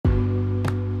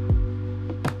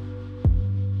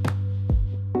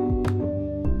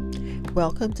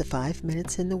Welcome to 5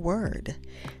 Minutes in the Word.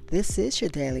 This is your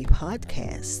daily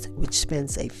podcast, which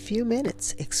spends a few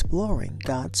minutes exploring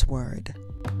God's Word.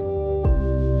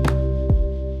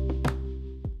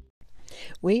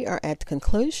 We are at the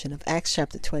conclusion of Acts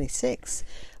chapter 26,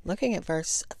 looking at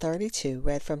verse 32,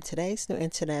 read from today's New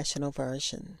International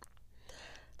Version.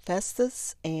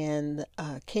 Festus and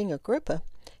King Agrippa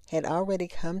had already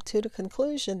come to the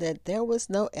conclusion that there was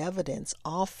no evidence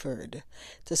offered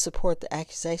to support the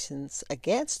accusations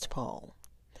against Paul,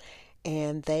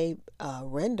 and they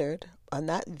rendered a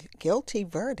not guilty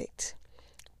verdict.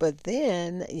 But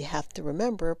then you have to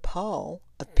remember, Paul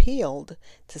appealed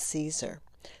to Ceasar.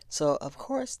 So, of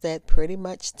course, that pretty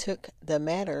much took the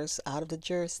matters out of the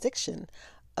jurisdiction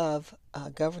of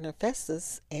Governor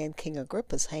Festus and King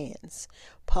Agrippa's hands.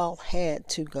 Paul had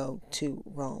to go to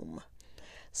Rome.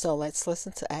 So let's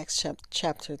listen to Acts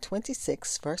chapter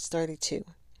 26, verse 32,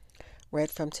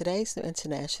 read from today's New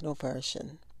International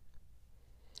Version.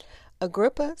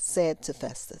 Agrippa said to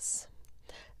Festus,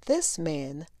 "This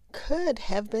man could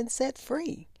have been set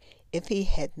free if he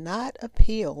had not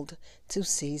appealed to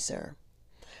Caesar."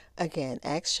 Again,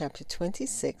 Acts chapter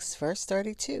 26, verse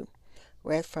 32,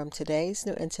 read from today's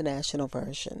New International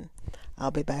Version.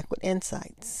 I'll be back with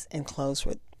insights and close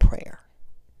with prayer.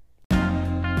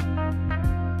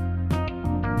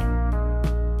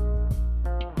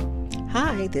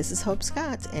 Hi, this is Hope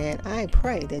Scott, and I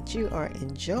pray that you are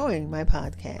enjoying my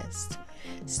podcast.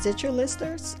 Stitcher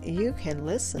listeners, you can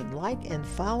listen, like, and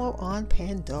follow on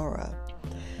Pandora.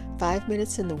 5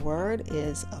 Minutes in the Word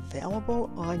is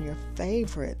available on your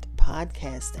favorite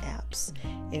podcast apps,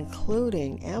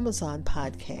 including Amazon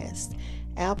Podcast,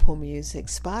 Apple Music,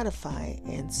 Spotify,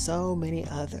 and so many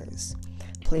others.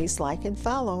 Please like and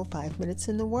follow 5 Minutes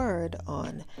in the Word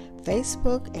on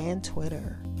Facebook and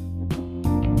Twitter.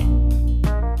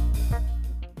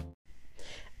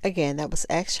 Again, that was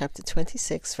Acts chapter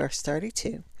 26, verse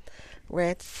 32,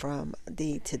 read from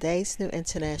the Today's New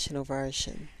International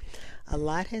Version. A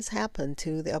lot has happened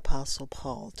to the Apostle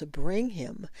Paul to bring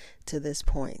him to this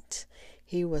point.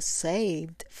 He was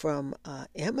saved from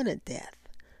imminent death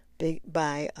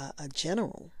by a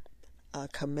general, a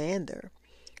commander,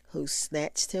 who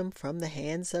snatched him from the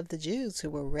hands of the Jews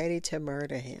who were ready to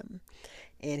murder him.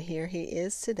 And here he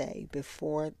is today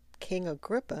before King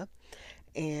Agrippa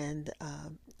and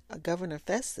Governor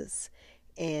Festus,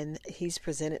 and he's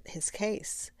presented his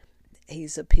case.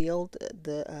 He's appealed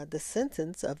the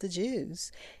sentence of the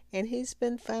Jews, and he's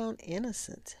been found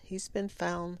innocent. He's been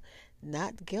found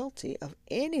not guilty of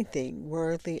anything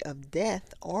worthy of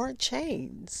death or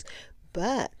chains,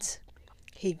 but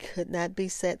he could not be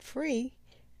set free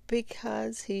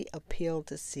because he appealed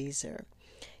to Caesar.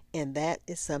 And that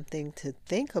is something to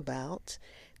think about.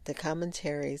 The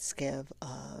commentaries give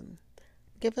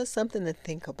us something to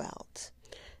think about.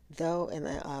 Though, and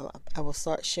I will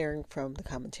start sharing from the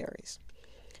commentaries.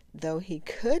 Though he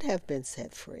could have been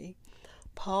set free,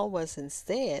 Paul was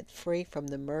instead free from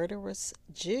the murderous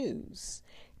Jews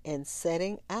and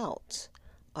setting out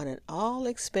on an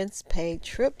all-expense-paid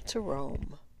trip to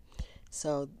Rome.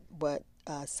 So what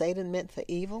Satan meant for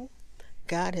evil,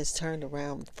 God has turned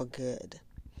around for good.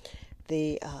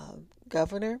 The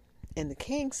governor and the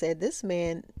king said this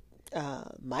man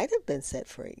might have been set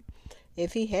free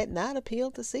if he had not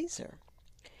appealed to Caesar.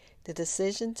 The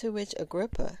decision to which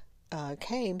Agrippa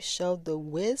came showed the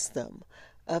wisdom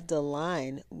of the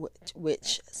line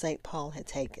which St. Paul had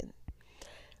taken,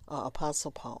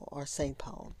 Apostle Paul or St.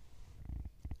 Paul.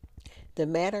 The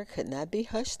matter could not be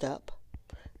hushed up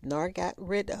nor got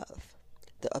rid of.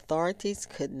 The authorities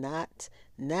could not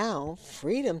now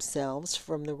free themselves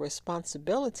from the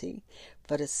responsibility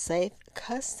for the safe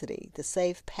custody, the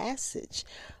safe passage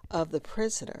of the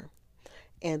prisoner,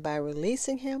 and by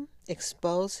releasing him,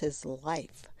 expose his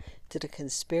life to the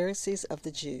conspiracies of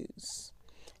the Jews.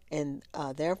 And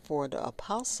therefore the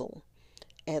apostle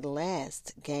at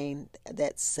last gained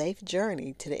that safe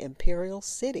journey to the imperial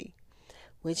city,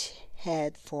 which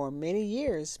had for many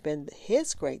years been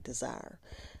his great desire,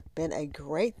 been a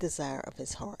great desire of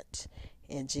his heart.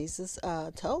 And Jesus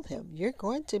told him, "You're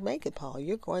going to make it, Paul.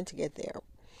 You're going to get there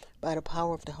by the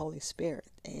power of the Holy Spirit."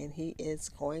 And he is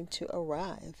going to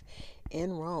arrive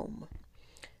in Rome.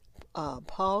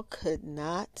 Paul could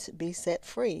not be set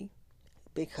free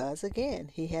because, again,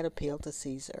 he had appealed to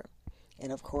Caesar.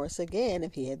 And of course, again,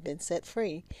 if he had been set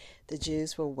free, the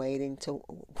Jews were waiting to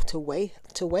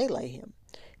waylay him.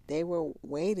 They were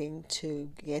waiting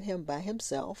to get him by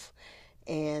himself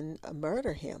and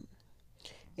murder him.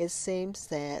 It seems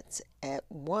that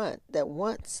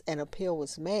once an appeal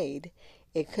was made,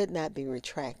 it could not be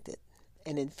retracted.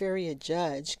 An inferior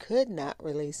judge could not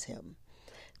release him.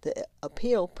 The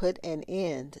appeal put an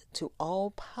end to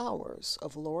all powers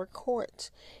of lower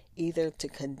court, either to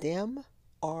condemn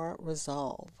or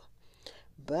resolve.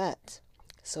 But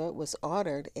so it was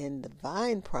ordered in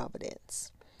divine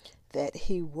providence that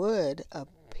he would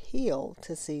appeal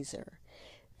to Caesar,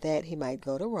 that he might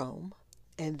go to Rome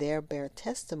and there bear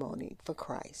testimony for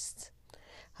Christ.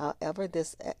 However,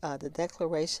 the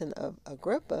declaration of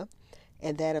Agrippa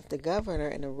and that of the governor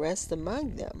and the rest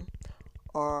among them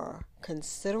are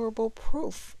considerable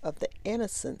proof of the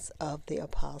innocence of the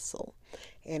apostle.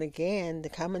 And again, the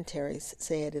commentaries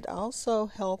said it also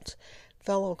helped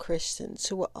fellow Christians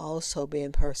who were also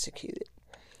being persecuted,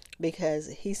 because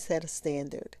he set a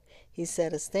standard. He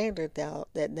set a standard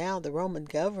that now the Roman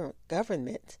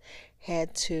government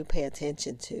had to pay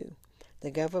attention to.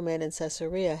 The government in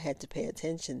Caesarea had to pay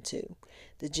attention to.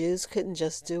 The Jews couldn't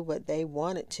just do what they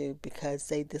wanted to because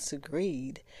they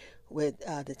disagreed with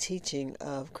the teaching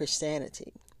of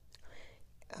Christianity.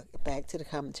 Back to the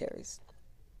commentaries.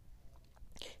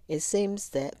 It seems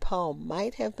that Paul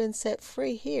might have been set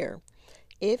free here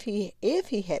if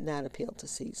he had not appealed to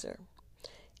Caesar.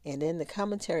 And then the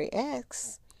commentary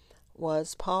asks,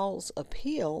 was Paul's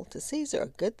appeal to Caesar a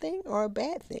good thing or a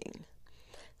bad thing?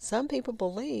 Some people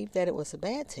believe that it was a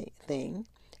bad thing,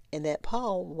 and that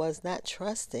Paul was not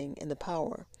trusting in the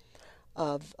power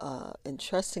of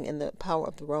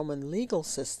the Roman legal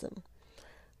system.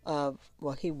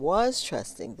 He was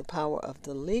trusting the power of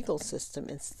the legal system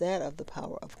instead of the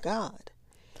power of God.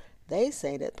 They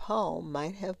say that Paul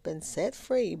might have been set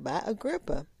free by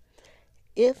Agrippa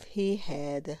if he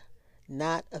had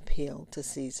not appealed to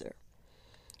Caesar.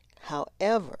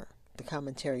 However, the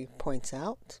commentary points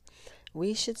out,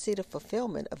 we should see the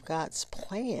fulfillment of God's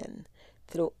plan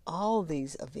through all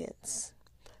these events.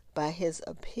 By his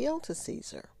appeal to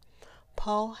Caesar,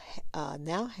 Paul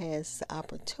now has the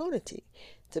opportunity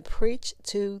to preach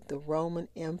to the Roman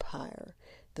Empire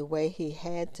the way he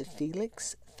had to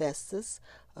Felix, Festus,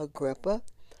 Agrippa,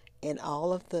 and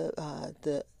all of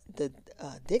the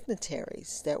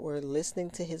dignitaries that were listening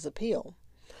to his appeal,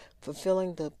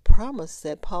 fulfilling the promise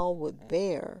that Paul would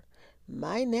bear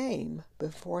my name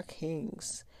before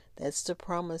kings. That's the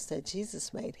promise that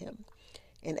Jesus made him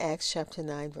in Acts chapter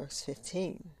 9, verse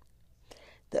 15.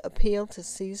 The appeal to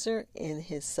Caesar in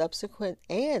his subsequent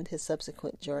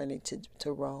journey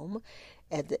to Rome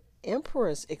at the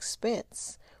emperor's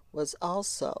expense was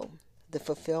also the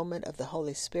fulfillment of the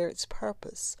Holy Spirit's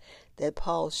purpose that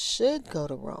Paul should go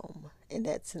to Rome, and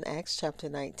that's in Acts chapter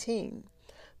 19,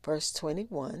 verse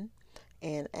 21,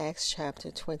 and Acts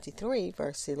chapter 23,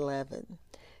 verse 11.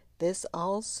 This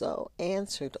also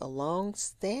answered a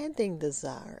long-standing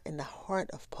desire in the heart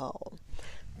of Paul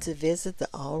to visit the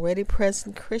already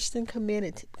present Christian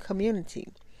community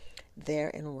there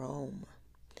in Rome.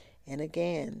 And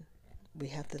again, we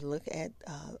have to look at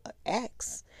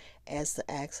Acts as the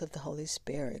acts of the Holy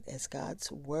Spirit, as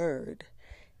God's Word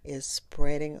is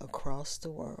spreading across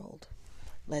the world.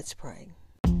 Let's pray.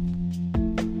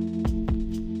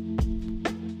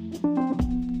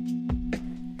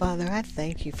 Father, I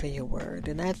thank you for your word,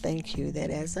 and I thank you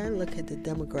that as I look at the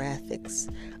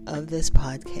demographics of this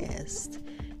podcast,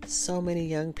 so many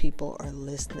young people are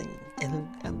listening,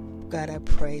 and God, I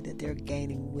pray that they're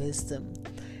gaining wisdom,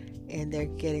 and they're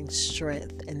getting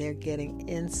strength, and they're getting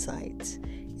insight,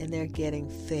 and they're getting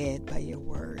fed by your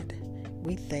word.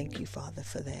 We thank you, Father,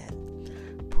 for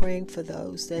that. Praying for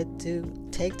those that do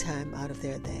take time out of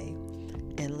their day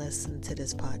and listen to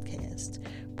this podcast.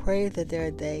 Pray that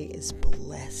their day is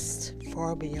blessed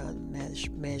far beyond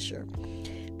measure,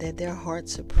 that their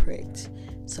hearts are pricked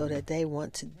so that they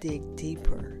want to dig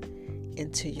deeper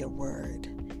into your word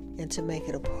and to make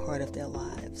it a part of their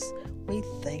lives. We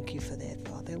thank you for that,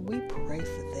 Father, and we pray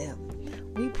for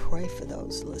them. We pray for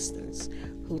those listeners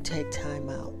who take time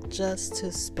out just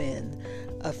to spend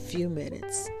a few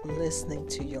minutes listening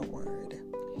to your word.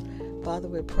 Father,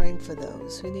 we're praying for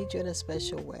those who need you in a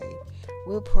special way.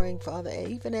 We're praying, Father,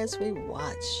 even as we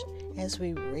watch, as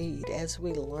we read, as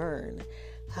we learn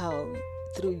how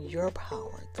through your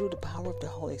power, through the power of the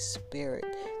Holy Spirit,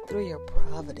 through your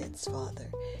providence,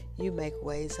 Father, you make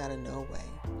ways out of no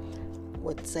way.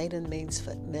 What Satan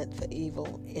meant for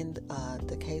evil in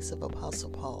the case of Apostle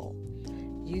Paul,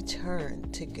 you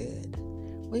turn to good.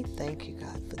 We thank you,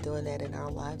 God, for doing that in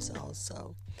our lives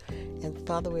also. And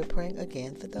Father, we're praying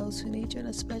again for those who need you in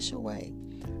a special way.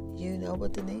 You know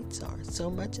what the needs are.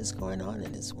 So much is going on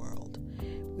in this world.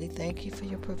 We thank you for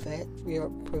your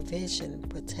provision,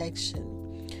 protection.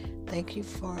 Thank you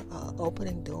for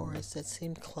opening doors that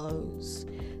seemed closed.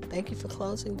 Thank you for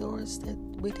closing doors that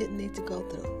we didn't need to go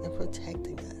through and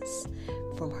protecting us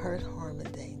from hurt, harm,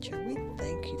 and danger. We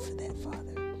thank you for that,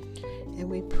 Father. And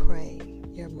we pray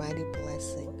your mighty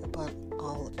blessing upon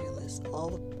all of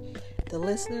all of the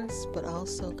listeners, but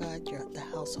also, God, the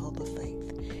household of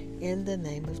faith. In the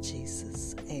name of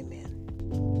Jesus, amen.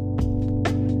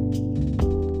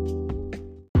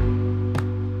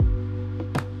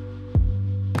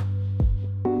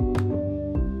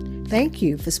 Thank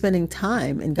you for spending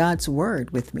time in God's Word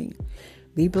with me.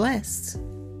 Be blessed.